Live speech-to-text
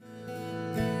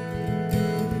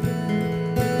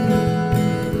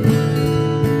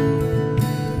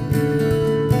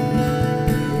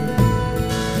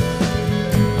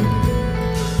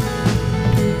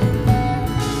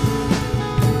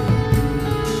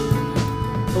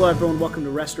Hello everyone, welcome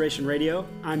to Restoration Radio.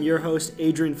 I'm your host,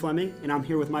 Adrian Fleming, and I'm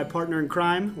here with my partner in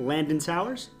crime, Landon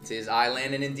Towers. Tis I,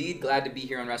 Landon, indeed. Glad to be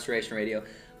here on Restoration Radio.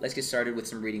 Let's get started with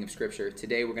some reading of Scripture.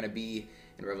 Today we're going to be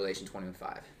in Revelation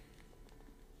 21:5.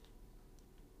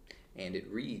 And it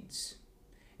reads,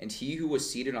 "And he who was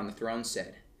seated on the throne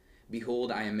said,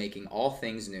 Behold, I am making all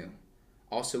things new.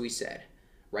 Also he said,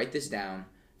 Write this down,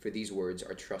 for these words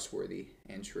are trustworthy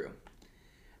and true."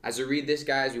 As we read this,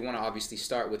 guys, we want to obviously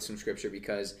start with some Scripture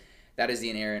because that is the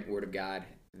inerrant Word of God.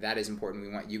 That is important.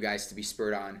 We want you guys to be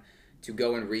spurred on to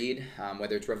go and read,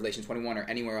 whether it's Revelation 21 or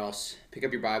anywhere else. Pick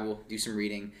up your Bible, do some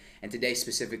reading. And today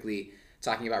specifically,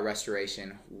 talking about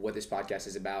restoration, what this podcast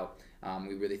is about,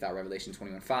 we really thought Revelation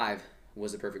 21:5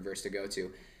 was the perfect verse to go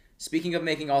to. Speaking of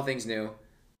making all things new,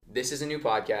 this is a new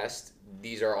podcast.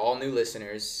 These are all new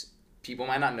listeners. People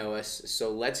might not know us,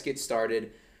 so let's get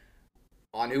started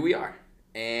on who we are.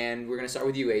 And we're going to start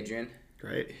with you, Adrian.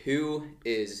 Great. Who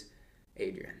is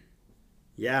Adrian?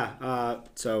 Yeah,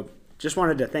 so just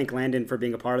wanted to thank Landon for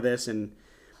being a part of this and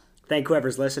thank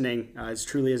whoever's listening. It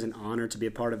truly is an honor to be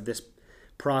a part of this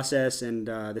process and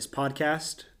this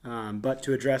podcast. But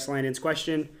to address Landon's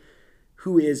question,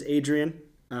 who is Adrian?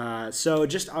 I'll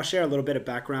share a little bit of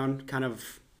background, kind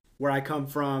of where I come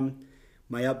from,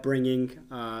 my upbringing.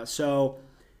 So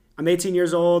I'm 18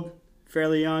 years old.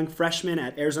 Fairly young, freshman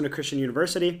at Arizona Christian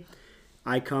University.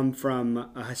 I come from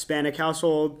a Hispanic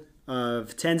household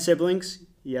of 10 siblings.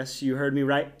 Yes, you heard me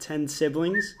right, 10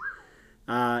 siblings.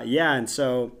 And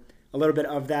so a little bit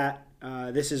of that.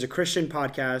 This is a Christian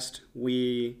podcast.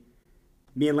 Me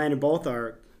and Landon both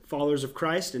are followers of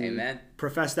Christ and Amen.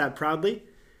 Profess that proudly.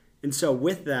 And so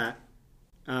with that,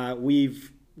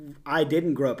 I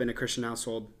didn't grow up in a Christian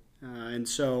household. And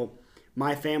so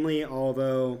my family,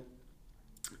 although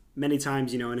many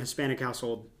times, in a Hispanic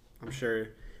household, I'm sure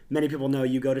many people know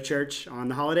you go to church on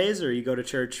the holidays or you go to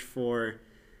church for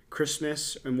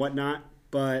Christmas and whatnot,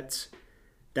 but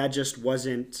that just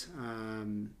wasn't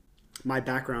my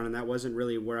background and that wasn't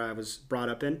really where I was brought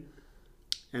up in.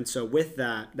 And so with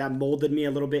that molded me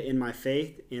a little bit in my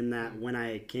faith in that when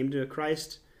I came to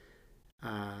Christ,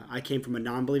 I came from a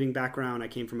non-believing background. I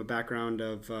came from a background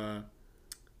of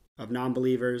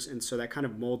non-believers, and so that kind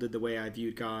of molded the way I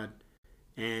viewed God.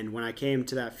 And when I came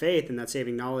to that faith and that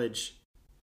saving knowledge,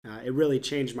 it really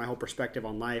changed my whole perspective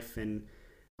on life. And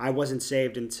I wasn't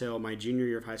saved until my junior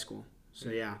year of high school. So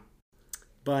yeah.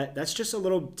 But that's just a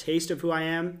little taste of who I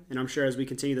am. And I'm sure as we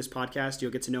continue this podcast,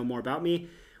 you'll get to know more about me.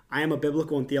 I am a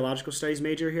biblical and theological studies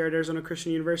major here at Arizona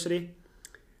Christian University.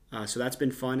 So that's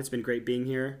been fun. It's been great being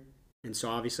here. And so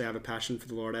obviously I have a passion for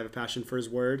the Lord. I have a passion for His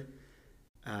Word.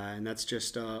 And that's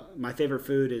just my favorite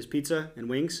food is pizza and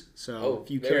wings. So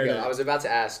if you care to, I was about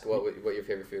to ask what your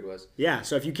favorite food was. Yeah,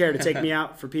 so if you care to take me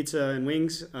out for pizza and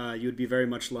wings, you would be very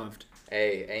much loved.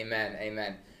 Hey,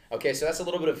 amen. Okay, so that's a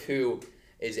little bit of who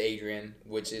is Adrian,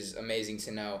 which is amazing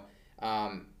to know.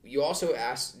 You also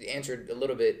answered a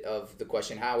little bit of the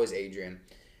question, how is Adrian?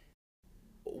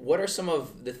 What are some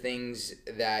of the things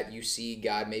that you see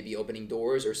God maybe opening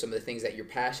doors, or some of the things that you're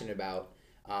passionate about?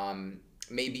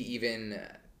 Maybe even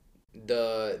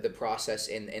the process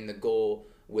and the goal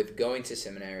with going to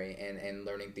seminary and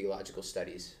learning theological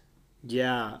studies?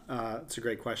 Yeah, it's a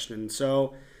great question.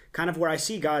 So kind of where I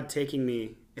see God taking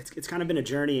me, it's kind of been a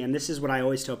journey, and this is what I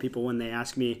always tell people when they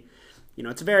ask me,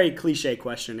 it's a very cliche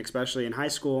question, especially in high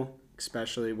school,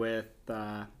 especially with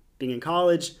being in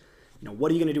college.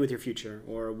 What are you going to do with your future?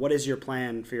 Or what is your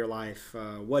plan for your life?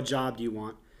 What job do you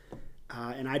want?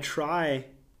 And I try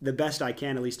the best I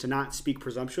can, at least, to not speak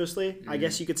presumptuously, I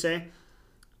guess you could say.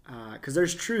 Because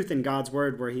there's truth in God's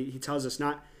Word where He tells us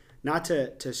not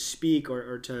to speak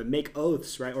or to make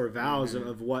oaths, right, or vows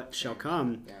of what shall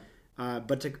come,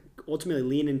 but to ultimately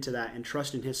lean into that and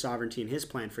trust in His sovereignty and His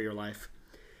plan for your life.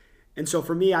 And so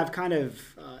for me, I've kind of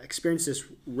experienced this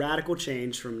radical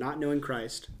change from not knowing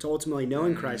Christ to ultimately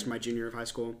knowing Christ my junior year of high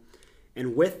school.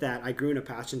 And with that, I grew in a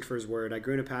passion for His Word. I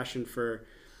grew in a passion for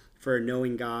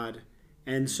knowing God.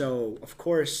 And so, of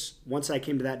course, once I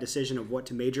came to that decision of what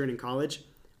to major in college,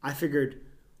 I figured,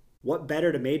 what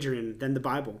better to major in than the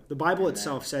Bible? The Bible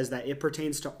itself says that it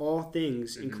pertains to all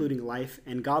things, including life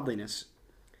and godliness.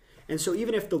 And so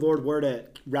even if the Lord were to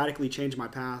radically change my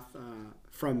path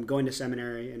from going to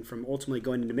seminary and from ultimately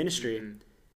going into ministry,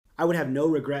 I would have no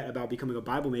regret about becoming a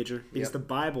Bible major because the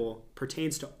Bible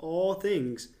pertains to all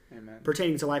things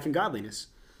pertaining to life and godliness.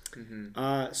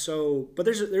 But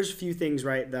there's a few things,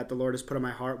 right, that the Lord has put on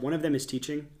my heart. One of them is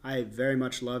teaching. I very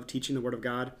much love teaching the Word of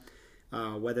God,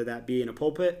 whether that be in a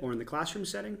pulpit or in the classroom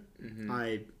setting.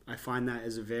 I find that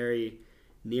is a very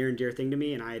near and dear thing to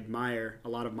me, and I admire a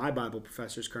lot of my Bible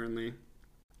professors currently.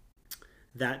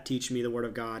 that teach me the Word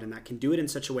of God and that can do it in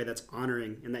such a way that's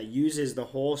honoring and that uses the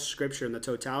whole Scripture and the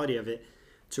totality of it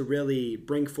to really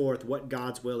bring forth what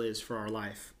God's will is for our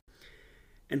life.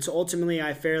 And so ultimately,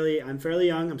 I'm fairly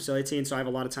young. I'm still 18, so I have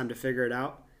a lot of time to figure it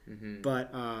out. Mm-hmm.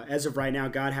 But as of right now,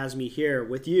 God has me here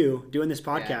with you doing this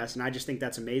podcast, and I just think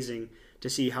that's amazing to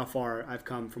see how far I've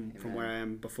come from where I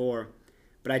am before.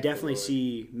 But I definitely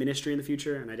see ministry in the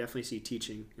future, and I definitely see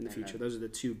teaching in the future. Those are the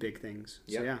two big things.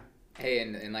 Yep. So, yeah. Hey,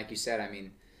 and like you said, I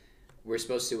mean, we're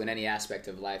supposed to, in any aspect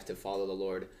of life, to follow the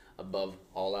Lord above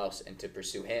all else and to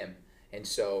pursue Him. And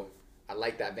so I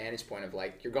like that vantage point of,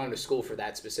 like, you're going to school for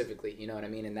that specifically, you know what I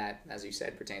mean? And that, as you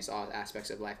said, pertains to all aspects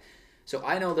of life. So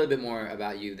I know a little bit more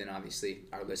about you than obviously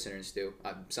our listeners do.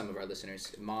 Some of our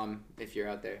listeners. Mom, if you're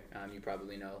out there, you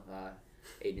probably know.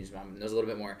 Aiden's mom knows a little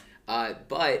bit more.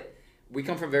 But we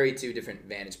come from two different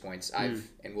vantage points. And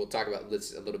we'll talk about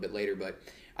this a little bit later, but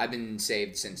I've been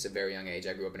saved since a very young age.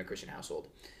 I grew up in a Christian household.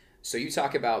 So you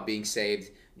talk about being saved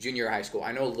junior high school.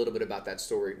 I know a little bit about that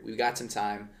story. We've got some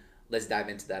time. Let's dive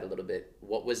into that a little bit.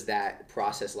 What was that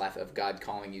process like of God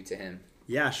calling you to Him?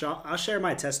 Yeah, I'll share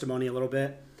my testimony a little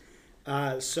bit.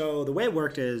 So the way it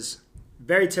worked is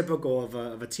very typical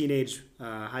of a teenage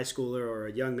high schooler or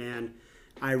a young man.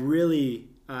 I really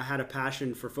had a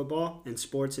passion for football and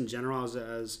sports in general. I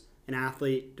was an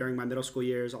athlete during my middle school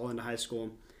years, all into high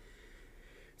school.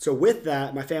 So with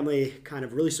that, my family kind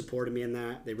of really supported me in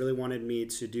that. They really wanted me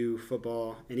to do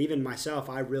football. And even myself,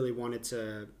 I really wanted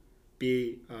to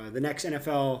be the next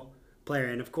NFL player.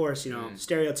 And of course,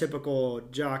 stereotypical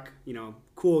jock,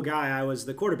 cool guy. I was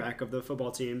the quarterback of the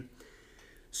football team.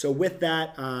 So with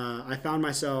that, I found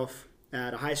myself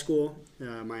at a high school,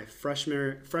 my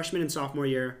freshman and sophomore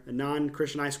year, a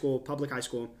non-Christian high school, public high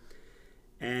school.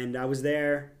 And I was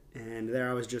there, and there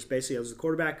I was I was the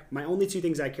quarterback. My only two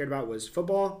things I cared about was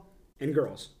football and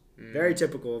girls. Very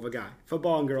typical of a guy.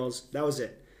 Football and girls, that was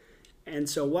it. And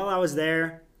so while I was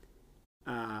there,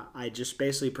 I just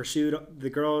basically pursued the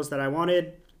girls that I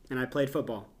wanted, and I played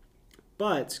football.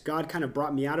 But God kind of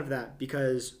brought me out of that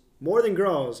because more than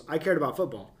girls, I cared about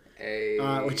football. Hey.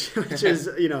 Which is,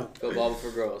 football for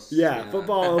girls. Yeah,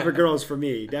 football over girls for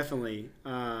me, definitely.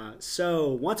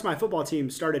 So once my football team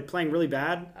started playing really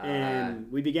bad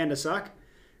and we began to suck,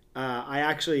 I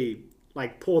actually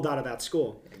pulled out of that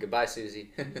school. Goodbye, Susie.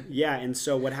 Yeah, and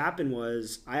so what happened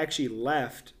was I actually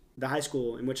left the high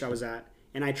school in which I was at,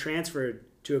 and I transferred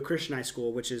to a Christian high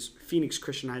school, which is Phoenix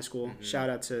Christian High School. Mm-hmm. Shout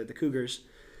out to the Cougars.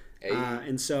 Hey.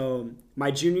 And so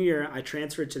my junior year, I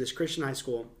transferred to this Christian high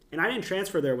school. And I didn't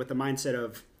transfer there with the mindset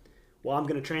of, well, I'm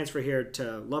going to transfer here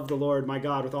to love the Lord, my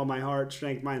God, with all my heart,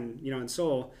 strength, mind, and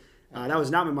soul. That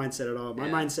was not my mindset at all. My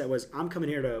mindset was, I'm coming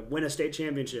here to win a state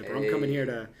championship, or I'm coming here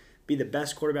to be the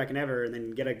best quarterback in ever, and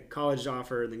then get a college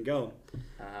offer, and then go.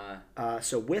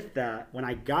 So with that, when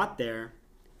I got there,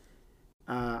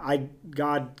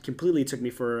 God completely took me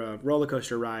for a roller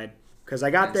coaster ride. Because I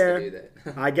got there,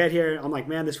 I get here, I'm like,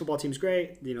 man, this football team's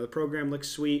great. The program looks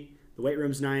sweet. The weight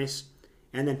room's nice.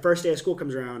 And then first day of school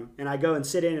comes around, and I go and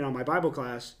sit in on my Bible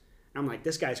class. And I'm like,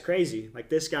 this guy's crazy.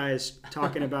 This guy's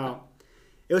talking about...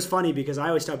 It was funny because I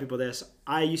always tell people this.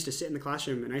 I used to sit in the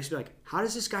classroom, and I used to be like, how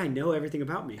does this guy know everything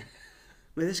about me?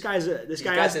 This guy has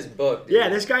this book. Dude. Yeah,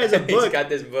 this guy has a book. He's got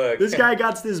this book. This guy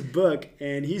got this book,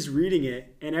 and he's reading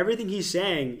it, and everything he's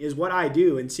saying is what I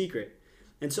do in secret.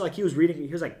 And so he was reading,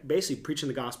 he was basically preaching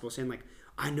the gospel, saying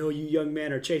I know you young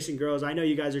men are chasing girls. I know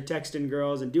you guys are texting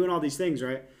girls and doing all these things,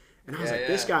 right? And I was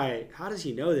this guy, how does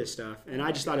he know this stuff? And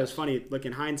I just thought it was funny,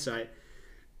 in hindsight.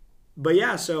 But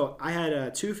yeah, so I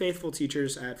had two faithful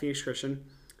teachers at Phoenix Christian,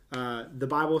 the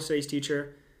Bible studies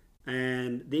teacher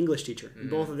and the English teacher. Mm-hmm. And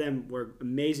both of them were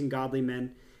amazing, godly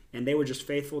men, and they were just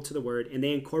faithful to the word. And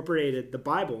they incorporated the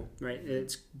Bible, right? Mm-hmm.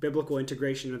 It's biblical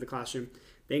integration into the classroom.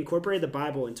 They incorporated the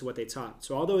Bible into what they taught.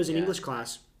 So although it was an English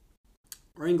class,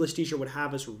 our English teacher would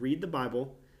have us read the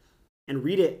Bible and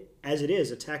read it as it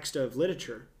is, a text of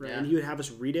literature, right? Yeah. And he would have us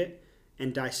read it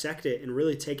and dissect it and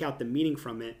really take out the meaning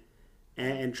from it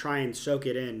and try and soak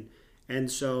it in. And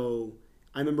so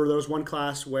I remember there was one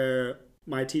class where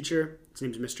my teacher, his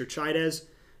name's Mr. Chaidez,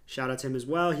 shout out to him as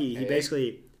well. He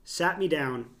basically sat me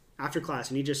down after class,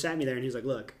 and he just sat me there, and he's like,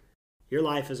 look, your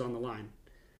life is on the line.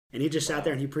 And he just sat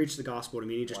there and he preached the gospel to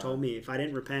me. And he just told me if I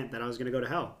didn't repent that I was going to go to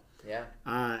hell. Yeah.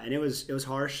 And it was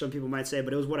harsh, some people might say,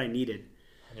 but it was what I needed.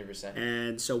 100%.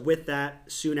 And so with that,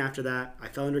 soon after that, I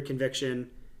fell under conviction.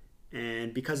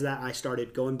 And because of that, I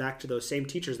started going back to those same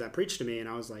teachers that preached to me. And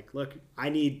I was like, look, I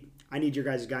need your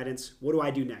guys' guidance. What do I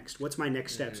do next? What's my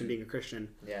next steps in being a Christian?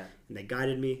 Yeah. And they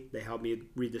guided me. They helped me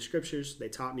read the scriptures. They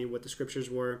taught me what the scriptures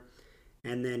were.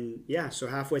 And then, so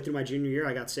halfway through my junior year,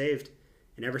 I got saved.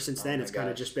 And ever since Oh then, my it's kind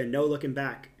of gosh. just been no looking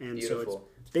back. And so Beautiful.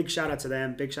 it's big shout out to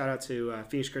them. Big shout out to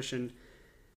Phoenix Christian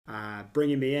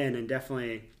bringing me in, and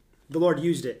definitely the Lord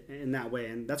used it in that way.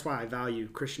 And that's why I value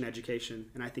Christian education,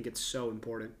 and I think it's so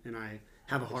important. And I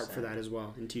have a heart for that as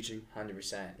well in teaching.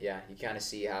 100%. Yeah, you kind of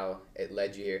see how it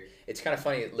led you here. It's kind of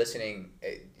funny listening.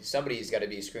 Somebody's got to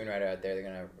be a screenwriter out there. They're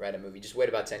going to write a movie. Just wait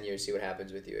about 10 years, see what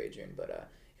happens with you, Adrian. But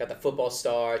you got the football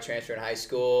star, transfer in high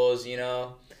schools, you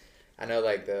know. I know,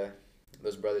 like,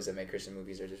 those brothers that make Christian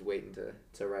movies are just waiting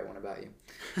to write one about you.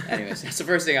 Anyways, that's the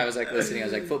first thing I was, like, listening. I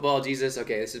was like, football, Jesus,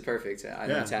 okay, this is perfect. I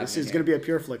know what's happening. This is going to be a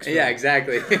Pure Flix film. Yeah,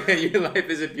 exactly. Your life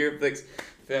is a Pure Flix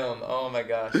film. Oh my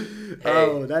gosh. Hey,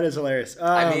 oh, that is hilarious.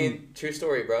 I mean, true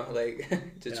story, bro. Like,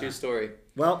 it's a true story.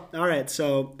 Well, all right.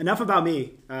 So enough about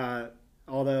me.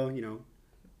 Although, you know,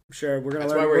 I'm sure we're gonna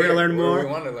That's learn. why We're gonna learn more. We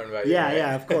want to learn about you. Yeah, right?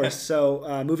 yeah, of course.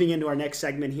 So moving into our next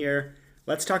segment here,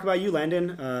 let's talk about you,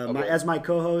 Landon. Okay. As my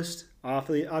co-host,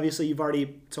 obviously, you've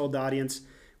already told the audience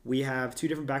we have two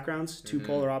different backgrounds, two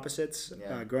polar opposites.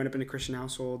 Yeah. Growing up in a Christian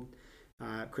household,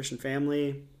 Christian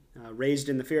family, raised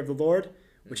in the fear of the Lord,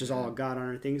 which is all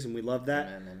God-honoring things, and we love that.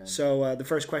 Amen. So the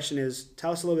first question is,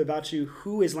 tell us a little bit about you.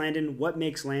 Who is Landon? What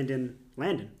makes Landon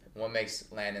Landon? What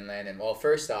makes Landon Landon? Well,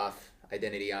 first off,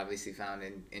 identity obviously found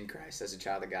in Christ as a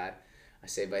child of God. I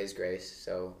saved by His grace.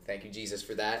 So thank you, Jesus,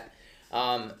 for that.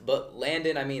 But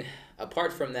Landon, I mean,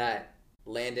 apart from that,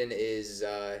 Landon is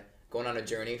going on a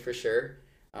journey for sure.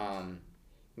 And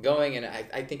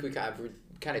I think we're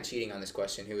kind of cheating on this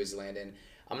question, who is Landon?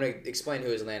 I'm going to explain who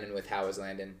is Landon with how is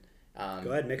Landon.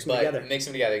 Go ahead, mix them together. Mix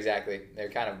them together, exactly. They're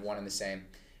kind of one and the same.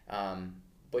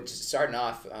 But just starting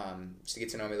off, just to get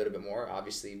to know me a little bit more,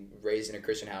 obviously raised in a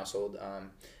Christian household.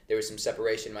 There was some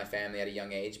separation in my family at a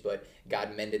young age, but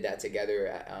God mended that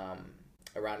together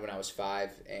around when I was 5,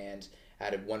 and I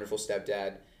had a wonderful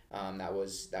stepdad that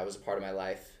was a part of my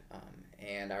life.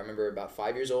 And I remember about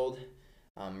 5 years old,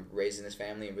 raised in this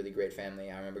family, a really great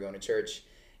family. I remember going to church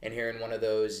and hearing one of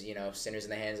those, you know, sinners in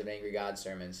the hands of an angry God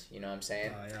sermons. You know what I'm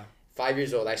saying? Oh, yeah. 5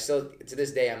 years old. I still, to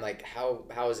this day, I'm like,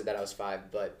 how is it that I was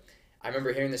 5? But I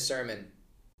remember hearing this sermon,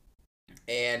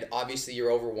 and obviously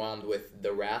you're overwhelmed with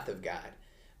the wrath of God,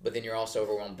 but then you're also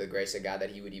overwhelmed with the grace of God that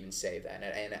He would even save that.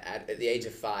 And at the age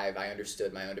of 5, I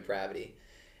understood my own depravity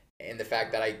and the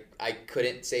fact that I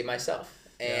couldn't save myself.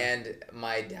 And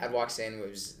my dad walks in, it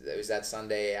was that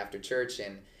Sunday after church,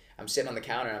 and I'm sitting on the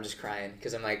counter and I'm just crying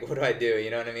because I'm like, what do I do? You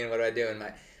know what I mean? What do I do? And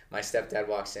my stepdad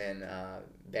walks in,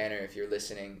 Banner, if you're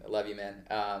listening, I love you, man.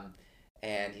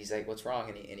 And he's like, what's wrong?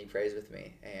 And he prays with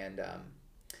me. And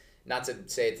not to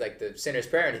say it's like the sinner's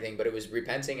prayer or anything, but it was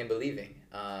repenting and believing.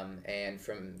 And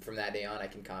from that day on, I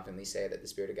can confidently say that the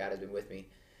Spirit of God has been with me.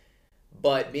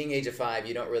 But being age of 5,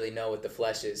 you don't really know what the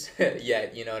flesh is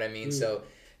yet, you know what I mean? So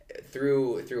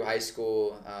through high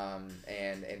school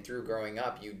and through growing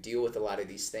up, you deal with a lot of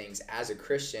these things as a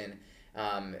Christian,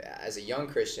 as a young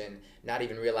Christian, not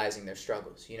even realizing their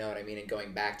struggles, you know what I mean? And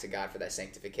going back to God for that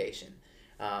sanctification.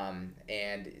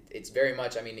 And it's very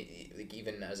much, I mean,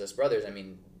 even as us brothers, I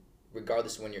mean,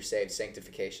 regardless of when you're saved,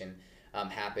 sanctification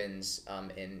happens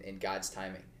in God's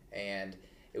timing. And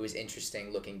it was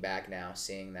interesting looking back now,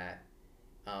 seeing that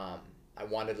I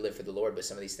wanted to live for the Lord, but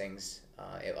some of these things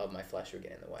of my flesh were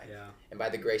getting in the way. Yeah. And by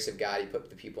the grace of God, He put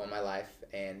the people in my life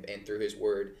and through His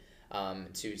Word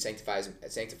to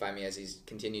sanctify me as He's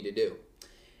continued to do.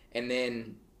 And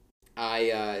then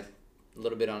a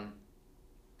little bit on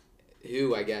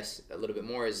who, I guess, a little bit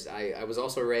more is I was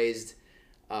also raised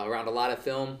around a lot of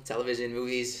film, television,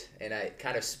 movies, and I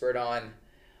kind of spurred on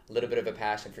a little bit of a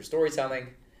passion for storytelling,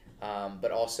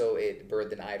 but also it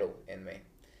birthed an idol in me.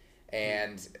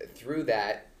 And through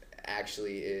that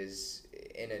actually is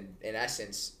in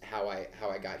essence how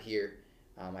I got here.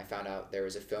 I found out there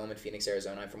was a film in Phoenix,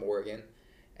 Arizona. I'm from Oregon,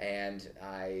 and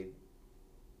I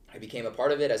became a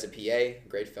part of it as a PA.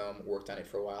 Great film. Worked on it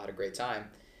for a while. Had a great time.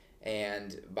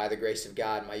 And by the grace of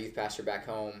God, my youth pastor back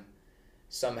home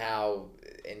somehow,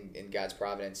 in God's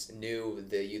providence, knew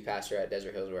the youth pastor at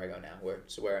Desert Hills where I go now,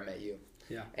 where I met you.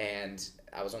 Yeah. And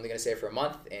I was only going to stay for a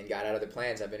month and got out of the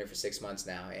plans. I've been here for 6 months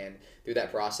now. And through that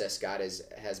process, God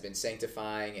has been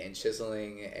sanctifying and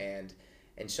chiseling and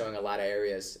showing a lot of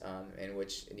areas in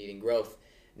which needing growth.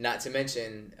 Not to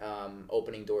mention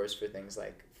opening doors for things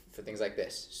like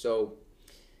this. So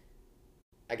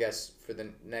I guess for the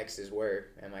next is where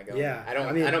am I going? Yeah. I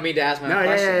don't mean to ask my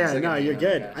questions. No, you're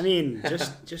good. Gosh. I mean,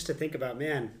 just to think about,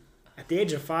 man, at the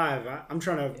age of 5, I'm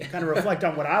trying to kind of reflect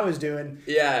on what I was doing.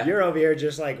 Yeah. You're over here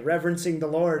just like reverencing the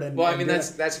Lord. And well, I mean,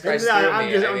 that's Christ.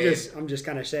 I'm just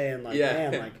kind of saying, like,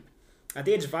 man, like at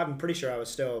the age of 5, I'm pretty sure I was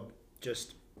still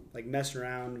just like messing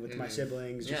around with my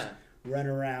siblings, just run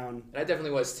around. And I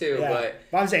definitely was too, Yeah.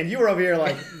 But I'm saying you were over here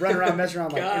like running around, messing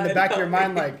around, like in the back of your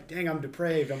mind, me. like, dang, I'm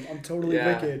depraved. I'm totally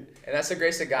wicked. And that's the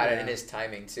grace of God and His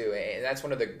timing too. And that's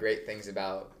one of the great things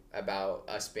about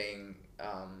us being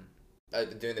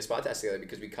doing this podcast together,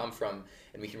 because we come from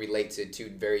and we can relate to two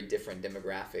very different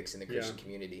demographics in the Christian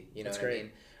community. You know what I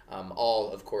mean?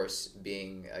 All, of course,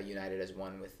 being united as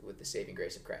one with the saving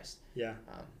grace of Christ. Yeah.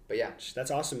 But yeah.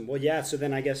 That's awesome. Well, yeah, so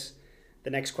then I guess the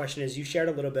next question is, you shared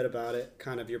a little bit about it,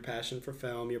 kind of your passion for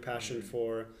film, your passion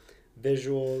for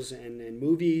visuals and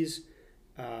movies.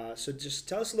 So just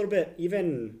tell us a little bit,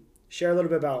 even share a little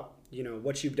bit about,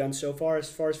 what you've done so far as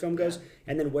film goes,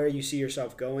 and then where you see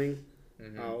yourself going,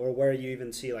 or where you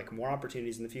even see like more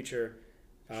opportunities in the future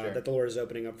that the Lord is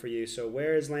opening up for you. So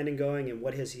where is Landon going, and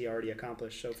what has he already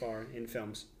accomplished so far in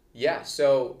films? Yeah,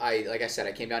 so like I said,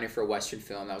 I came down here for a Western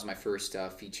film. That was my first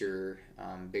feature,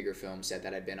 bigger film set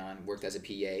that I'd been on. Worked as a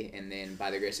PA, and then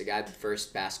by the grace of God, the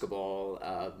first basketball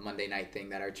Monday night thing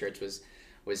that our church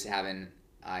was having,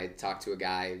 I talked to a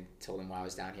guy, told him why I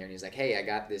was down here, and he's like, "Hey, I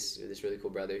got this really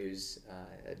cool brother who's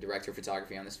a director of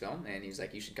photography on this film," and he was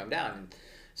like, "You should come down." And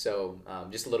so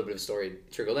just a little bit of a story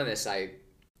trickled in this. I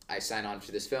sign on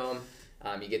for this film.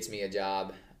 He gets me a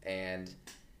job, and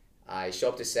I show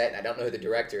up to set, and I don't know who the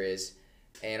director is.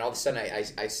 And all of a sudden,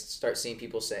 I start seeing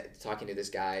people talking to this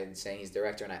guy and saying he's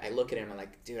director. And I look at him, and I'm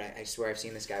like, dude, I swear I've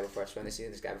seen this guy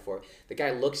before. The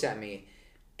guy looks at me,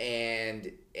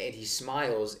 and he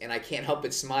smiles, and I can't help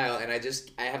but smile. And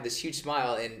I have this huge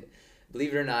smile. And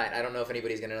believe it or not, I don't know if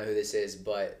anybody's going to know who this is,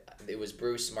 but it was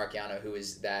Bruce Marchiano, who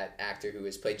is that actor who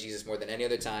has played Jesus more than any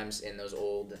other times in those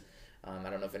old, I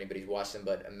don't know if anybody's watched them,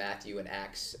 but Matthew and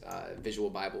Acts visual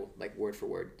Bible, like word for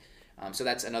word. So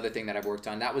that's another thing that I've worked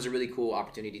on. That was a really cool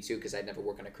opportunity too, because I'd never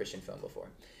worked on a Christian film before.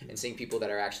 And seeing people that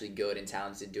are actually good and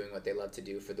talented doing what they love to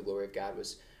do for the glory of God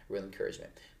was a real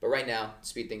encouragement. But right now, to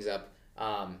speed things up,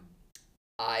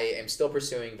 I am still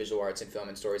pursuing visual arts and film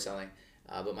and storytelling,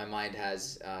 but my mind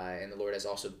has, and the Lord has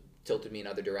also tilted me in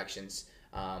other directions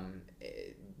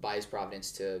by His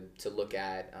providence to look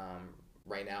at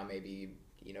right now maybe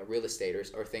real estate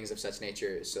or things of such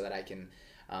nature, so that I can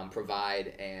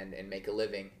provide and make a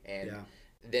living, and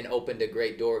then opened a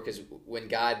great door, because when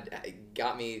God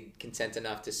got me content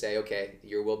enough to say, okay,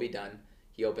 your will be done,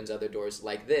 He opens other doors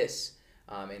like this,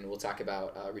 and we'll talk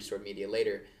about Restored Media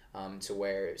later, to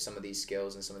where some of these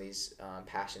skills and some of these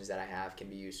passions that I have can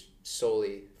be used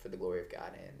solely for the glory of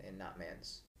God and not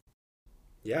man's.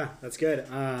 Yeah, that's good.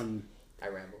 I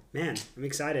ramble. Man, I'm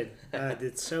excited.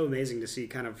 It's so amazing to see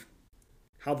kind of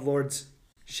how the Lord's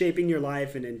shaping your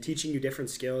life and teaching you different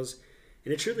skills.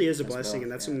 And it truly is a blessing. Both,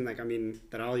 and that's something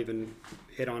that I'll even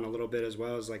hit on a little bit as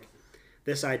well, is like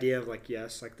this idea of like,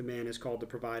 yes, like the man is called to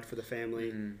provide for the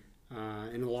family.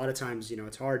 And a lot of times,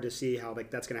 it's hard to see how like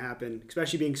that's going to happen,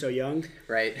 especially being so young.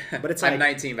 Right. But it's I'm like,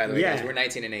 19, by the way, guys. We're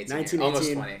 19 and 18. 19, almost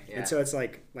 18, 20. Yeah. And so it's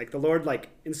like the Lord, like,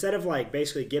 instead of like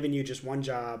basically giving you just one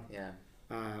job,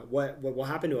 what will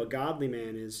happen to a godly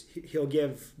man is he'll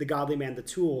give the godly man the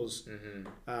tools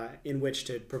in which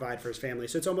to provide for his family.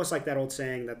 So it's almost like that old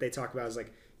saying that they talk about is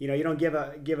like, you don't give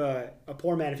a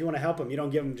poor man, if you want to help him, you don't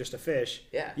give him just a fish.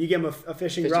 Yeah. You give him a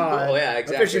fishing rod, pole. Yeah,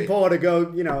 exactly. a fishing pole to go,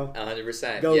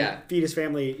 100%. Go feed his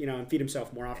family, and feed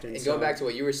himself more often. And going back to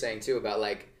what you were saying too about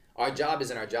like, our job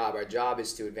isn't our job. Our job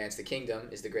is to advance the kingdom,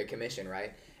 is the Great Commission,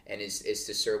 right? And is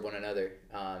to serve one another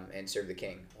and serve the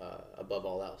King above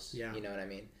all else. Yeah. You know what I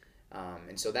mean?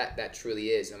 And so that truly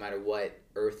is, no matter what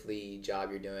earthly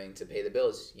job you're doing to pay the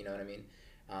bills, you know what I mean?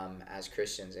 As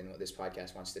Christians, and what this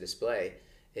podcast wants to display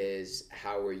is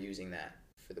how we're using that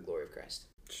for the glory of Christ.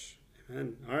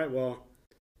 Amen. All right, well,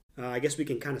 I guess we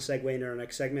can kind of segue into our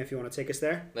next segment if you want to take us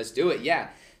there. Let's do it, yeah.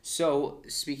 So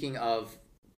speaking of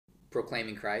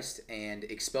proclaiming Christ and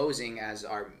exposing, as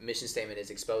our mission statement is,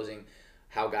 exposing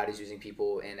how God is using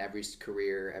people in every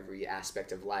career, every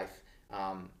aspect of life.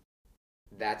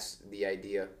 That's the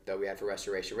idea that we had for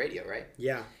Restoration Radio, right?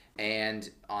 Yeah. And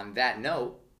on that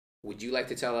note, would you like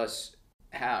to tell us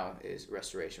how is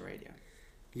Restoration Radio?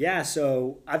 Yeah,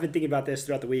 so I've been thinking about this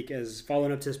throughout the week as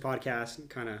following up to this podcast,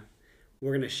 and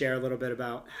we're going to share a little bit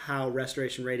about how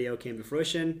Restoration Radio came to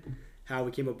fruition, how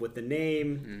we came up with the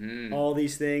name, all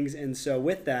these things. And so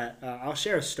with that, I'll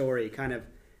share a story kind of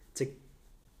to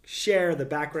share the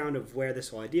background of where this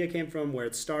whole idea came from, where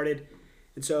it started.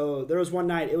 And so there was one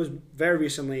night, it was very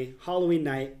recently, Halloween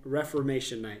night,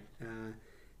 Reformation night.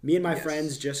 Me and my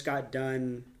friends just got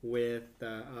done with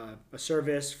a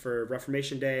service for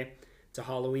Reformation Day. It's a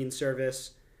Halloween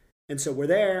service. And so we're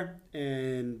there,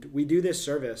 and we do this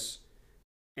service,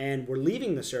 and we're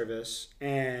leaving the service,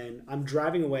 and I'm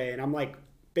driving away, and I'm like,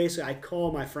 basically, I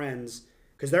call my friends,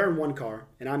 because they're in one car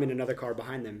and I'm in another car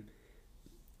behind them.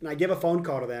 And I give a phone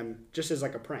call to them just as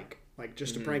like a prank, like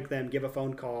just to prank them, give a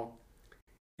phone call.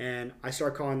 And I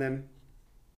start calling them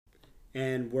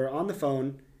and we're on the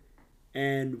phone.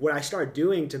 And what I start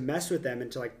doing to mess with them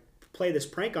and to like play this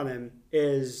prank on them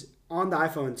is on the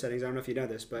iPhone settings. I don't know if you know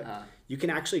this, but you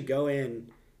can actually go in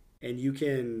and you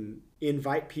can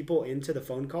invite people into the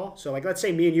phone call. So like, let's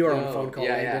say me and you are on a phone call,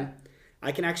 Landon.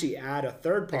 I can actually add a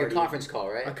third party. Like a conference call,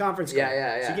 right? A conference call.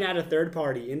 Yeah. So you can add a third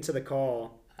party into the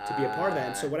call to be a part of that.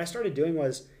 And so what I started doing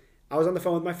was I was on the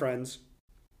phone with my friends.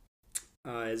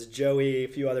 It's Joey, a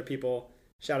few other people.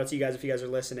 Shout out to you guys if you guys are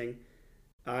listening.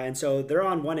 And so they're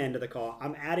on one end of the call.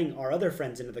 I'm adding our other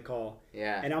friends into the call.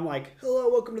 Yeah. And I'm like, hello,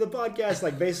 welcome to the podcast.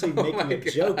 Like basically making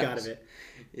a joke out of it.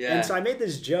 Yeah. And so I made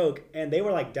this joke and they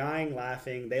were like dying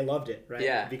laughing. They loved it, right?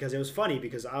 Yeah. Because it was funny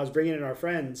because I was bringing in our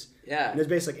friends. Yeah. And it was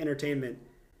basically like entertainment.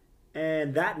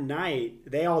 And that night,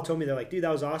 they all told me, they're like, dude,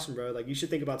 that was awesome, bro. Like, you should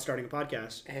think about starting a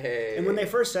podcast. Hey. And when they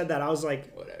first said that, I was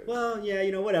like, whatever. Well,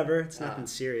 yeah, whatever. It's nothing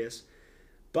serious.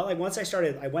 But like once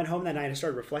I went home that night and I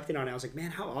started reflecting on it. I was like,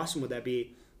 man, how awesome would that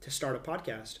be to start a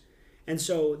podcast? And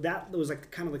so that was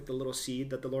like kind of like the little seed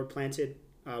that the Lord planted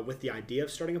with the idea of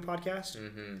starting a podcast.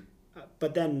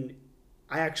 But then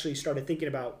I actually started thinking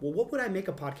about, well, what would I make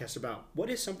a podcast about? What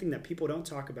is something that people don't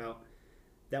talk about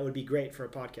that would be great for a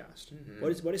podcast?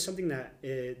 What is something that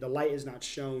the light is not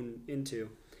shown into?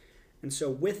 And so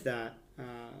with that,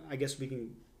 I guess we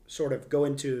can sort of go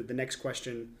into the next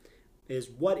question is,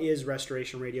 what is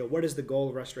Restoration Radio? What is the goal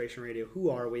of Restoration Radio? Who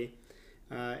are we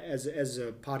as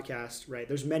a podcast, right?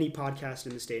 There's many podcasts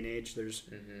in this day and age. There's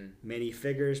many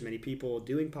figures, many people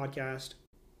doing podcasts.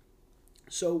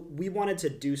 So we wanted to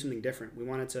do something different. We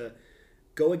wanted to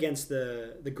go against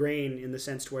the grain in the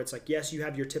sense to where it's like, yes, you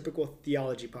have your typical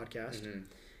theology podcast,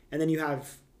 and then you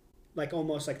have like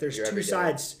almost like there's two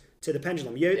sides to the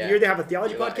pendulum. You either have a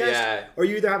theology podcast, or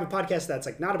you either have a podcast that's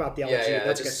like not about theology.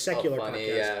 That's like a secular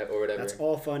podcast, or whatever. That's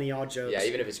all funny, all jokes. Yeah,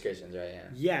 even if it's Christians, right?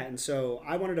 Yeah, and so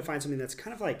I wanted to find something that's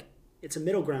kind of like, it's a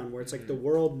middle ground where it's like the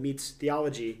world meets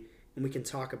theology, and we can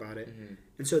talk about it.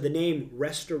 And so the name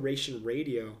Restoration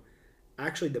Radio,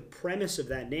 actually the premise of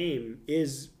that name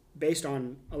is based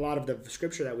on a lot of the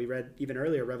scripture that we read even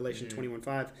earlier, Revelation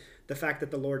 21:5, the fact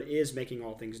that the Lord is making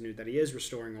all things new, that he is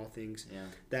restoring all things,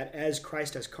 that as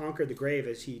Christ has conquered the grave,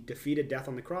 as he defeated death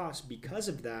on the cross, because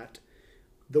of that,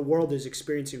 the world is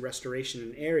experiencing restoration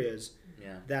in areas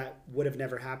that would have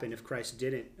never happened if Christ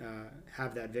didn't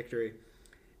have that victory.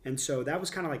 And so that was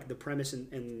kind of like the premise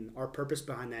and our purpose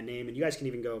behind that name. And you guys can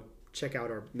even go check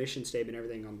out our mission statement and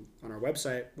everything on our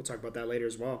website. We'll talk about that later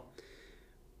as well.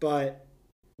 But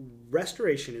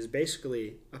Restoration is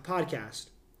basically a podcast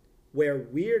where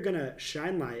we're going to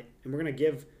shine light and we're going to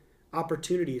give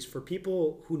opportunities for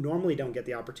people who normally don't get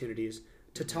the opportunities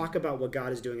to talk about what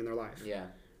God is doing in their life. Yeah.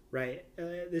 Right?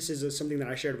 This is something that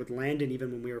I shared with Landon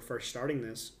even when we were first starting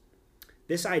this.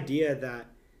 This idea that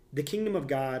the kingdom of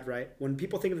God, right? When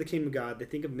people think of the kingdom of God, they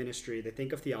think of ministry, they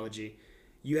think of theology.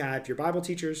 You have your Bible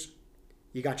teachers,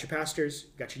 you got your pastors,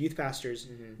 you got your youth pastors,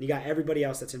 and you got everybody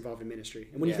else that's involved in ministry.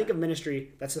 And when you think of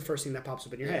ministry, that's the first thing that pops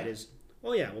up in your head is,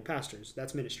 oh yeah, well, pastors,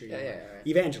 that's ministry. Right.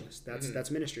 Evangelists,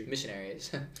 that's ministry.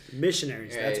 Missionaries,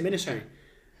 that's ministry.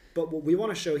 But what we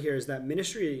want to show here is that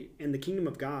ministry in the kingdom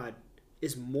of God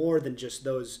is more than just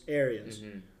those areas.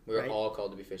 We're all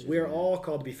called to be fishers. We're all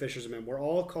called to be fishers of men. We're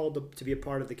all called to be a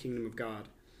part of the kingdom of God.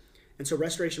 And so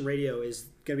Restoration Radio is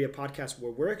going to be a podcast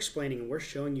where we're explaining and we're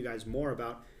showing you guys more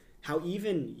about how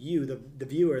even you, the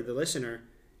viewer, the listener,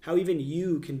 how even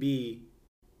you can be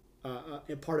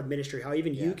a part of ministry, how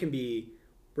even you can be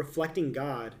reflecting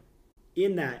God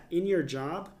in that, in your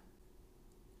job,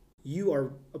 you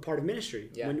are a part of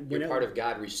ministry. Yeah, you're part of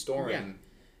God restoring,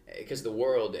 because the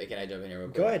world, can I jump in here real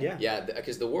quick? Go ahead, Yeah,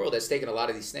 because the world has taken a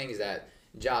lot of these things that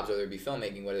jobs, whether it be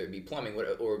filmmaking, whether it be plumbing,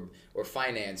 or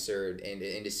finance,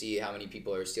 and to see how many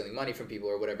people are stealing money from people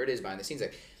or whatever it is behind the scenes.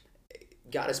 Like,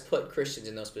 God has put Christians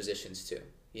in those positions too.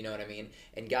 You know what I mean?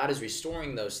 And God is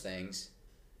restoring those things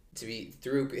to be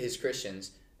through his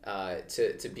Christians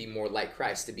to be more like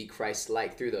Christ, to be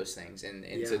Christ-like through those things. And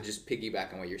to just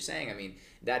piggyback on what you're saying, I mean,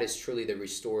 that is truly the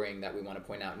restoring that we want to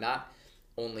point out, not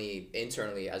only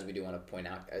internally as we do want to point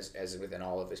out as within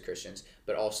all of his Christians,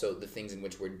 but also the things in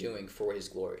which we're doing for his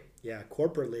glory. Yeah,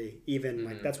 corporately even.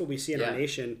 Like that's what we see in our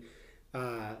nation.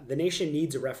 The nation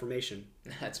needs a reformation.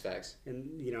 That's facts.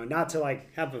 And not to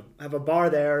like have a bar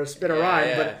there or spit a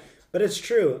rhyme, but it's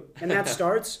true. And that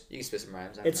starts. You can spit some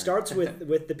rhymes. It starts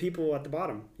with the people at the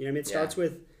bottom. You know what I mean? It starts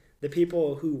with the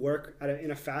people who work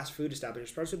in a fast food establishment.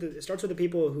 It starts with the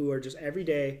people who are just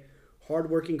everyday,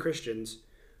 hardworking Christians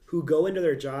who go into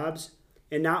their jobs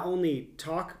and not only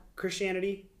talk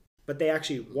Christianity, but they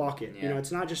actually walk it. Yeah.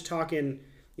 It's not just talking,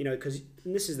 because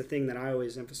this is the thing that I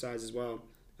always emphasize as well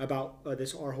about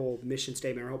our whole mission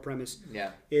statement, our whole premise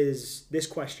is this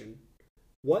question: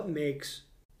 what makes?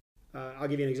 I'll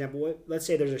give you an example. Let's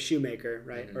say there's a shoemaker,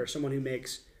 right, or someone who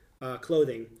makes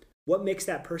clothing. What makes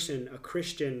that person a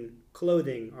Christian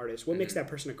clothing artist? What makes that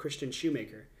person a Christian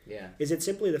shoemaker? Yeah. Is it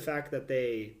simply the fact that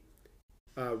they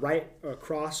write a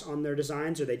cross on their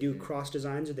designs, or they do cross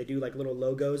designs, or they do like little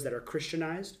logos that are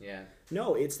Christianized? Yeah.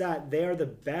 No, it's that they are the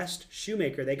best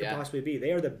shoemaker they could possibly be.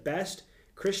 They are the best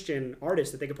Christian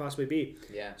artist that they could possibly be.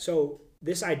 Yeah. So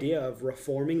this idea of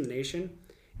reforming the nation,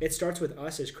 it starts with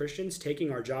us as Christians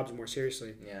taking our jobs more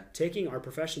seriously, taking our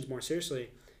professions more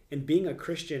seriously, and being a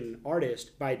Christian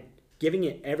artist by giving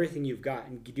it everything you've got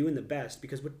and doing the best.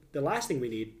 Because the last thing we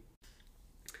need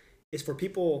is for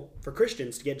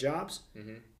Christians to get jobs,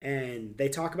 and they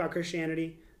talk about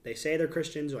Christianity. They say they're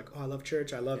Christians, like, oh, I love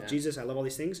church, I love Jesus, I love all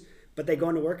these things. But they go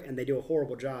into work and they do a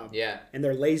horrible job. Yeah. And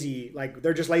they're lazy,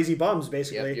 they're just lazy bums,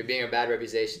 basically. Yep. You're being a bad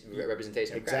representation of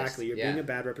Christ. Exactly. You're being a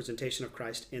bad representation of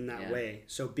Christ in that way.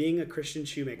 So being a Christian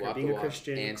shoemaker, being a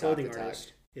Christian clothing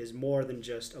artist is more than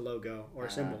just a logo or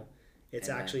a symbol. It's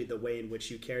actually the way in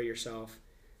which you carry yourself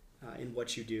in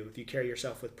what you do. If you carry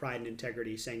yourself with pride and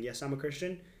integrity, saying, yes, I'm a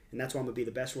Christian, and that's why I'm going to be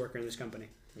the best worker in this company.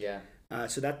 Yeah.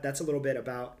 So that's a little bit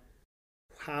about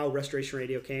how Restoration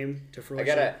Radio came to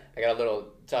fruition. I got a little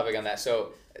topic on that.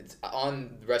 So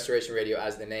on Restoration Radio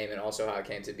as the name, and also how it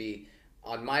came to be,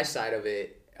 on my side of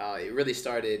it, it really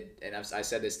started, and I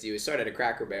said this to you, it started at a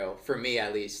Cracker Barrel, for me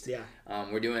at least. Yeah.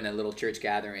 We're doing a little church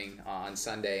gathering on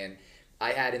Sunday, and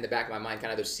I had in the back of my mind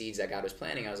kind of those seeds that God was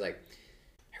planting. I was like,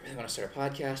 I really want to start a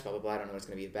podcast, blah, blah, blah. I don't know what it's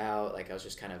going to be about. Like, I was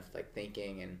just kind of like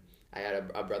thinking, and I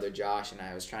had a brother, Josh, and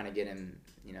I was trying to get him,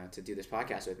 to do this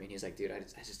podcast with me. And he's like, dude, I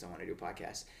just don't want to do a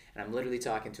podcast. And I'm literally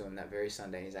talking to him that very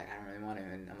Sunday. He's like, I don't really want to.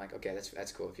 And I'm like, okay,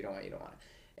 that's cool. If you don't want it, you don't want it.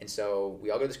 And so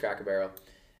we all go to this Cracker Barrel.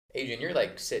 Adrian, you're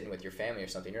like sitting with your family or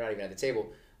something. You're not even at the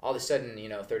table. All of a sudden,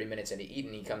 30 minutes into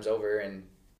eating, he comes over and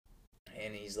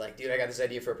he's like, dude, I got this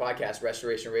idea for a podcast,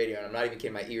 Restoration Radio. And I'm not even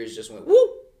kidding. My ears just went,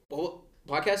 whoop, whoop,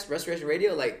 podcast, Restoration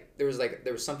Radio. There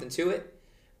was something to it.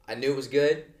 I knew it was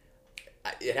good.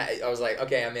 I was like,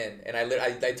 okay, I'm in. And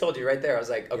I told you right there, I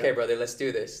was like, okay, brother, let's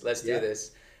do this. Do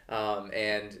this.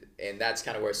 And that's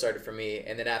kind of where it started for me.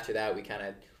 And then after that, we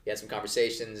had some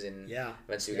conversations, and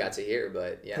eventually we got to here.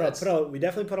 But we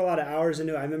definitely put a lot of hours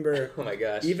into it. I remember, oh my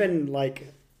gosh, even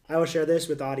I will share this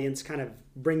with the audience, kind of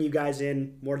bring you guys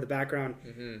in more to the background.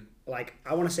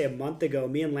 I want to say a month ago,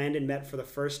 me and Landon met for the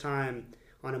first time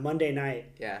on a Monday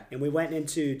night. Yeah. And we went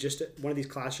into just one of these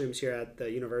classrooms here at the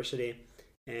university,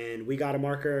 and we got a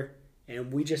marker,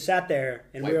 and we just sat there,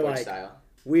 and Whiteboard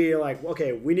we were like,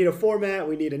 okay, we need a format,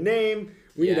 we need a name,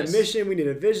 we need a mission, we need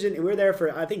a vision. And we were there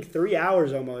for, I think, 3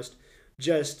 hours almost,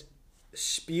 just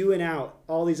spewing out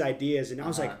all these ideas. And I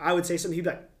was like, I would say something, he'd be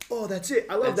like, oh, that's it,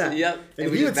 I love that. Yep.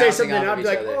 And he would say something, and I'd be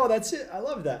like, oh, that's it, I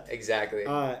love that. Exactly.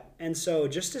 And so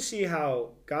just to see how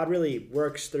God really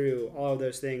works through all of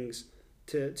those things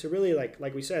to really,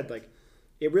 like we said,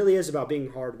 it really is about being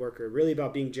a hard worker, really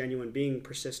about being genuine, being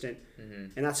persistent.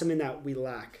 And that's something that we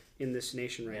lack in this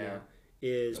nation right now,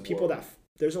 is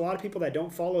there's a lot of people that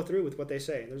don't follow through with what they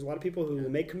say. There's a lot of people who will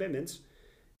make commitments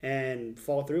and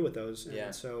follow through with those.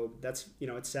 And so that's,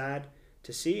 it's sad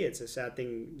to see. It's a sad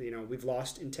thing. We've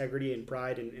lost integrity and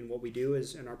pride in what we do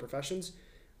in our professions.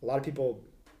 A lot of people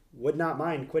would not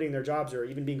mind quitting their jobs or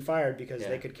even being fired because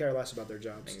they could care less about their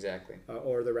jobs. Exactly.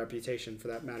 Or their reputation, for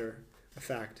that matter of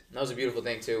fact. That was a beautiful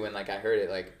thing too. When I heard it,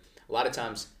 a lot of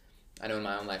times I know in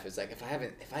my own life, it's if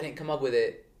I didn't come up with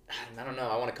it, I don't know,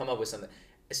 I want to come up with something.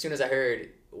 As soon as I heard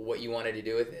what you wanted to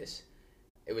do with this,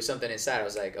 it was something inside. I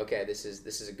was like, okay, this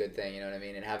is a good thing, you know what I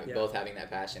mean? And both having that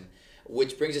passion,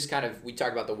 which brings us we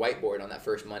talked about the whiteboard on that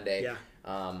first Monday,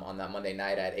 on that Monday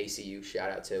night at ACU. Shout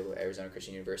out to Arizona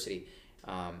Christian University.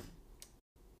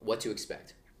 What to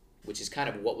expect, which is kind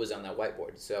of what was on that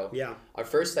whiteboard. So our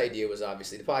first idea was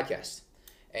obviously the podcast,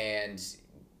 and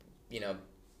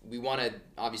we want to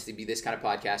obviously be this kind of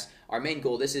podcast. Our main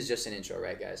goal, this is just an intro,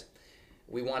 right, guys?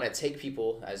 We want to take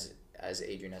people, as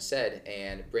Adrian has said,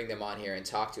 and bring them on here and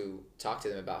talk to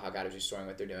them about how God is restoring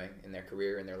what they're doing in their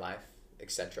career, in their life,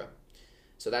 etc.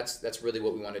 So that's really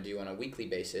what we want to do on a weekly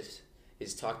basis,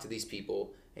 is talk to these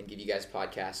people and give you guys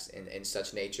podcasts in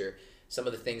such nature. Some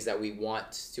of the things that we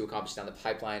want to accomplish down the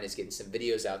pipeline is getting some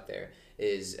videos out there,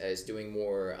 is doing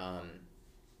more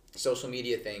social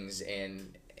media things,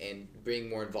 and being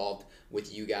more involved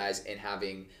with you guys, and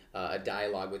having a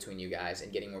dialogue between you guys,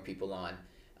 and getting more people on.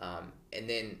 And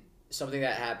then something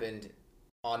that happened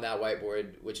on that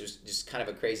whiteboard, which was just kind of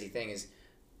a crazy thing, is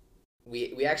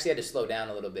we actually had to slow down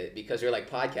a little bit because we were like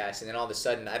podcasts, and then all of a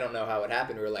sudden, I don't know how it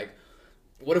happened. We were like,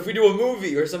 what if we do a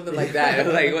movie or something like that?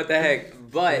 Like, what the heck?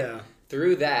 But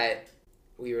through that,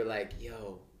 we were like,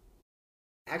 yo,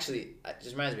 actually, it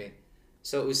just reminds me.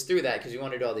 So it was through that because we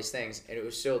wanted to do all these things, and it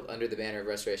was still under the banner of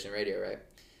Restoration Radio, right?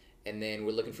 And then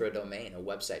we're looking for a domain, a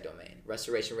website domain.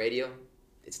 Restoration Radio,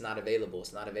 it's not available.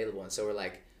 And so we're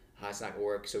like, it's not going to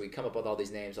work. So we come up with all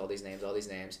these names.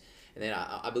 And then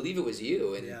I believe it was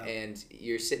you, and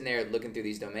you're sitting there looking through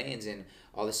these domains, and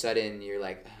all of a sudden you're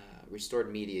like,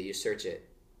 Restored Media. You search it,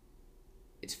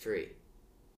 it's free.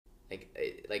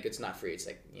 Like it's not free. It's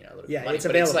like, a little bit money, it's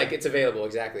but available. it's available,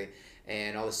 exactly.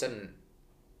 And all of a sudden,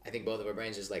 I think both of our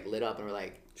brains just like lit up, and we're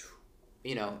like,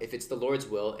 if it's the Lord's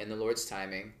will and the Lord's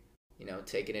timing,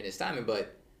 take it in His timing.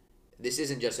 But this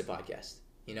isn't just a podcast.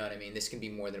 You know what I mean? This can be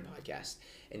more than a podcast.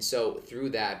 And so through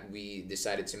that, we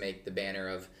decided to make the banner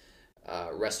of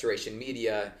Restoration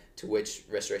Media, to which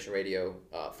Restoration Radio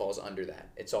falls under that.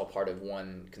 It's all part of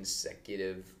one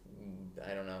consecutive,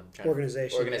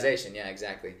 organization. Yeah,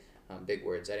 exactly. Big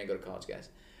words. I didn't go to college, guys.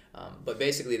 But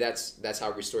basically, that's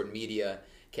how Restored Media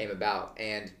came about.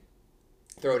 And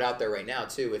throw it out there right now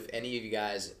too. If any of you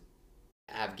guys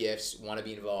have gifts, want to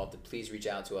be involved, please reach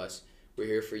out to us. We're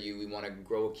here for you. We want to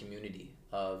grow a community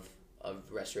of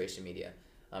Restoration Media,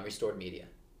 Restored Media.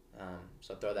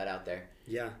 So throw that out there.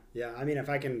 Yeah. I mean, if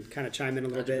I can kind of chime in a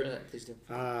little bit, please do.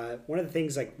 One of the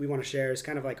things like we want to share is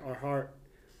kind of like our heart,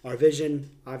 our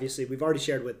vision. Obviously, we've already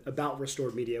shared about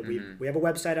Restored Media. Mm-hmm. We have a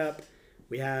website up,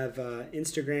 we have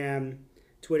Instagram,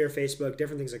 Twitter, Facebook,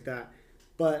 different things like that.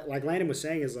 But like Landon was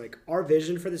saying, is like our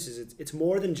vision for this is it's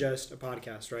more than just a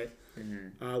podcast, right?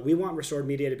 Mm-hmm. We want Restored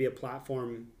Media to be a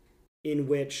platform in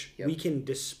which we can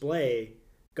display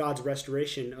God's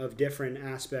restoration of different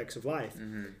aspects of life.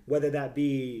 Mm-hmm. Whether that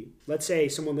be, let's say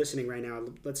someone listening right now,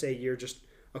 let's say you're just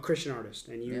a Christian artist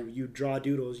and you draw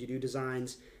doodles, you do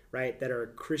designs, right, that are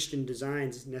Christian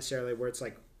designs necessarily, where it's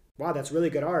like, wow, that's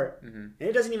really good art. Mm-hmm. And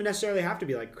it doesn't even necessarily have to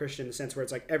be like Christian in the sense where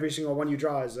it's like every single one you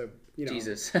draw is a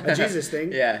Jesus. a Jesus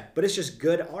thing. Yeah. But it's just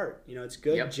good art. It's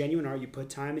good, genuine art. You put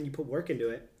time and you put work into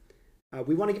it.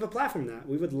 We want to give a platform to that.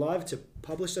 We would love to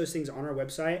publish those things on our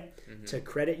website, to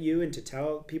credit you and to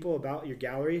tell people about your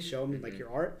gallery, show them like your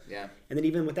art. Yeah. And then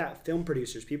even with that, film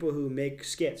producers, people who make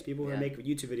skits, people who make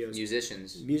YouTube videos,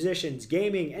 musicians,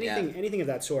 gaming, anything of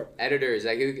that sort. Editors,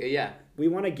 We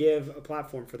want to give a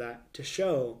platform for that to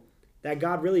show that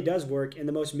God really does work in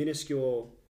the most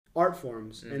minuscule art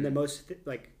forms and the most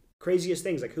craziest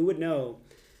things. Like, who would know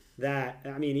that?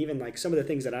 I mean, even like some of the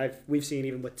things that we've seen,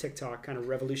 even with TikTok kind of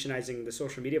revolutionizing the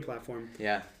social media platform.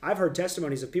 Yeah. I've heard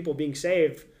testimonies of people being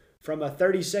saved from a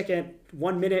 30-second,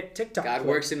 1-minute TikTok. God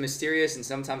works in mysterious and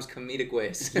sometimes comedic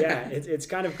ways. Yeah, it's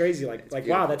kind of crazy. Like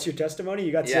wow, that's your testimony?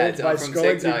 You got saved by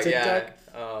scrolling through TikTok? Yeah.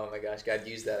 Oh my gosh, God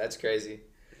used that. That's crazy.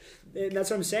 And that's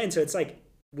what I'm saying. So it's like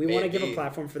we want to give a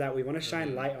platform for that. We want to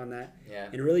shine light on that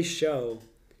and really show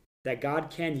that God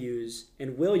can use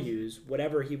and will use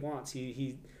whatever He wants.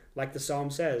 He like the Psalm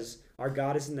says, our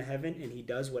God is in the heaven and He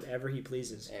does whatever He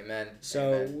pleases. Amen.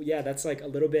 So that's like a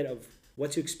little bit of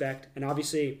what to expect. And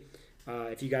obviously,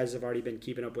 if you guys have already been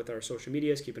keeping up with our social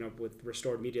medias, keeping up with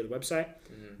Restored Media, the website,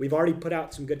 we've already put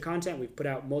out some good content. We've put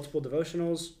out multiple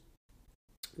devotionals.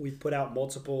 We've put out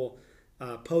multiple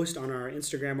posts on our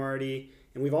Instagram already.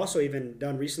 And we've also even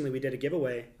done recently, we did a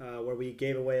giveaway where we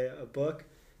gave away a book.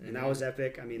 And that was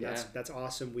epic. I mean, that's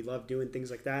awesome. We love doing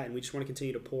things like that. And we just want to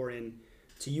continue to pour in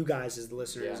to you guys as the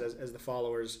listeners, as the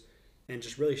followers, and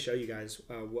just really show you guys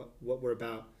what we're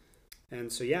about.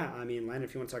 And so, I mean, Landon,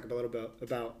 if you want to talk a little bit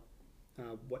about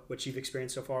what you've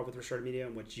experienced so far with Restored Media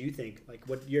and what you think, like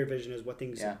what your vision is, what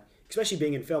things, especially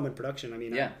being in film and production. I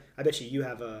mean, I bet you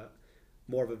have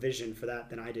more of a vision for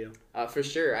that than I do. For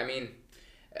sure. I mean,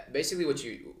 basically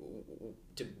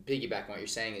to piggyback on what you're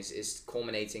saying is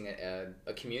culminating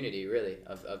a community really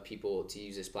of people to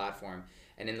use this platform.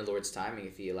 And in the Lord's timing,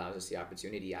 if He allows us the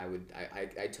opportunity,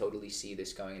 I totally see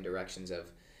this going in directions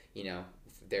of,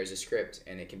 there's a script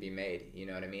and it can be made, you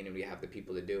know what I mean? And we have the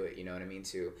people to do it, you know what I mean?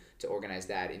 To organize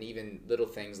that. And even little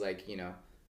things like,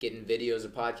 getting videos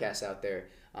of podcasts out there,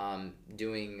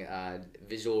 doing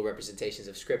visual representations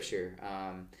of scripture.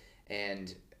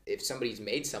 And if somebody's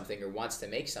made something or wants to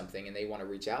make something and they want to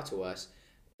reach out to us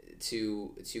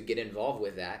to get involved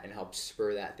with that and help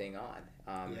spur that thing on,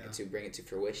 and to bring it to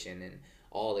fruition, and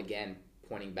all again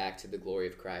pointing back to the glory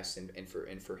of Christ and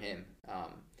for Him.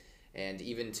 And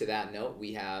even to that note,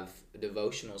 we have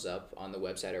devotionals up on the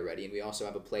website already, and we also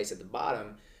have a place at the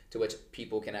bottom to which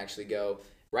people can actually go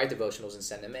write devotionals and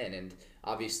send them in. And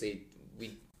obviously,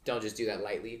 we don't just do that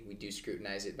lightly. We do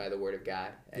scrutinize it by the Word of God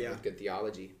and Yeah. with good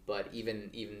theology. But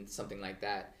even something like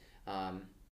that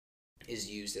is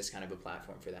used as kind of a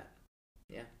platform for that.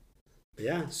 Yeah.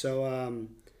 Yeah. So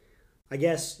I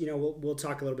guess, we'll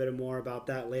talk a little bit more about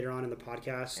that later on in the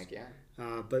podcast. Heck yeah.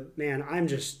 But man, I'm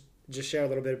just share a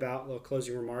little bit about little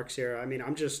closing remarks here. I mean,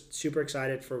 I'm just super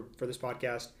excited for this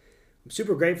podcast. I'm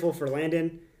super grateful for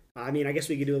Landon. I guess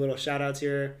we could do a little shout outs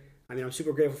here. I'm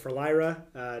super grateful for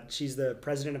Lyra. She's the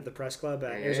president of the press club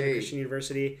at Arizona Christian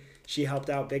University. She helped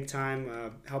out big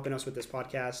time, helping us with this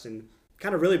podcast and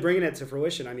kind of really bringing it to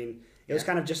fruition. It was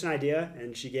kind of just an idea,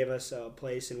 and she gave us a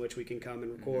place in which we can come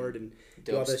and record and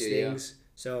do all those things.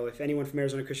 So if anyone from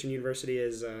Arizona Christian University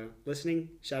is listening,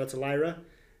 shout out to Lyra,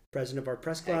 president of our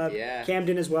press club. Yeah.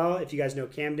 Camden as well, if you guys know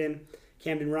Camden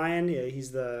Ryan,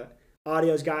 he's the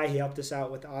audios guy. He helped us out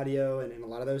with audio and a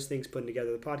lot of those things, putting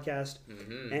together the podcast,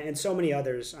 and so many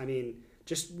others.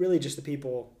 Just the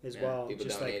people as well. People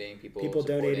just donating, people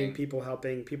donating, people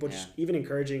helping, people just even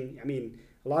encouraging.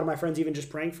 A lot of my friends even just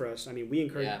praying for us. We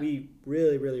encourage. Yeah. We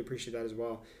really, really appreciate that as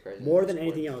well. Praise More than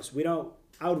anything else,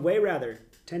 I would way rather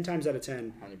 10 times out of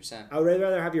 10. 100%. I would way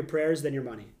rather have your prayers than your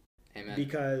money. Amen.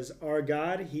 Because our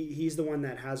God, he's the one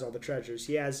that has all the treasures.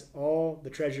 He has all the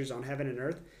treasures on heaven and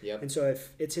earth. Yep. And so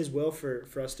if it's his will for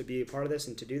us to be a part of this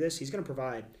and to do this, he's going to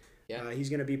provide. Yeah. He's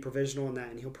going to be provisional in that,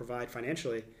 and he'll provide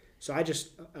financially. So I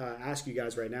just ask you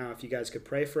guys right now, if you guys could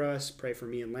pray for us, pray for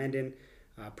me and Landon,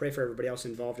 pray for everybody else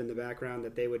involved in the background,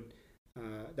 that they would,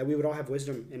 that we would all have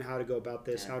wisdom in how to go about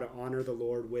this, how to honor the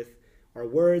Lord with our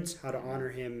words, how to honor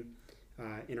him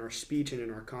in our speech and in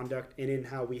our conduct, and in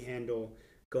how we handle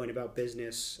going about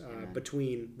business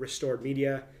between Restored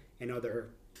Media and other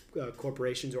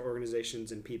corporations or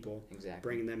organizations and people,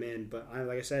 bringing them in. But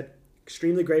like I said,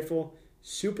 extremely grateful,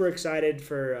 super excited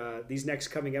for these next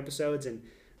coming episodes, and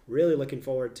really looking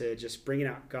forward to just bringing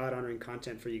out God-honoring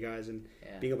content for you guys and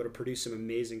being able to produce some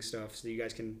amazing stuff so you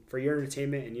guys can, for your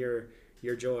entertainment and your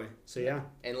joy. So yeah.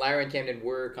 And Lyra and Camden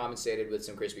were compensated with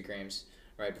some Krispy Kremes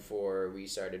right before we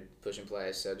started Push and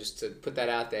Play. So just to put that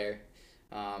out there,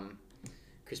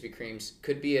 Krispy Kremes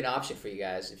could be an option for you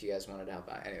guys if you guys wanted to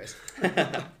help out. Anyways,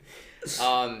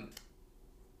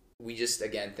 we just,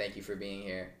 again, thank you for being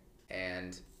here.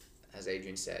 And as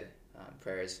Adrian said,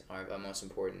 prayers are most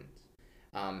important.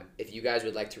 If you guys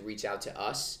would like to reach out to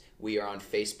us, we are on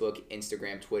Facebook,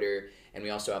 Instagram, Twitter, and we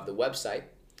also have the website,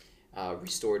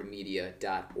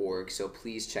 restoredmedia.org. So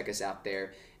please check us out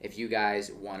there. If you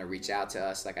guys want to reach out to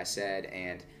us, like I said,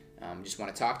 and just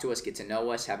want to talk to us, get to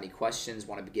know us, have any questions,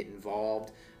 want to get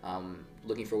involved,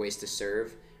 looking for ways to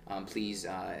serve, please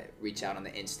reach out on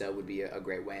the Insta would be a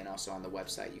great way, and also on the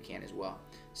website you can as well.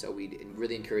 So we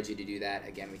really encourage you to do that.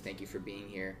 Again, we thank you for being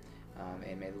here,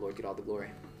 and may the Lord get all the glory.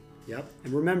 Yep.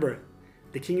 And remember,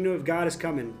 the kingdom of God is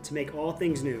coming to make all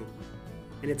things new,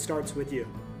 and it starts with you.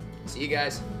 See you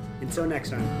guys. Until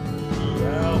next time.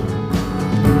 Well.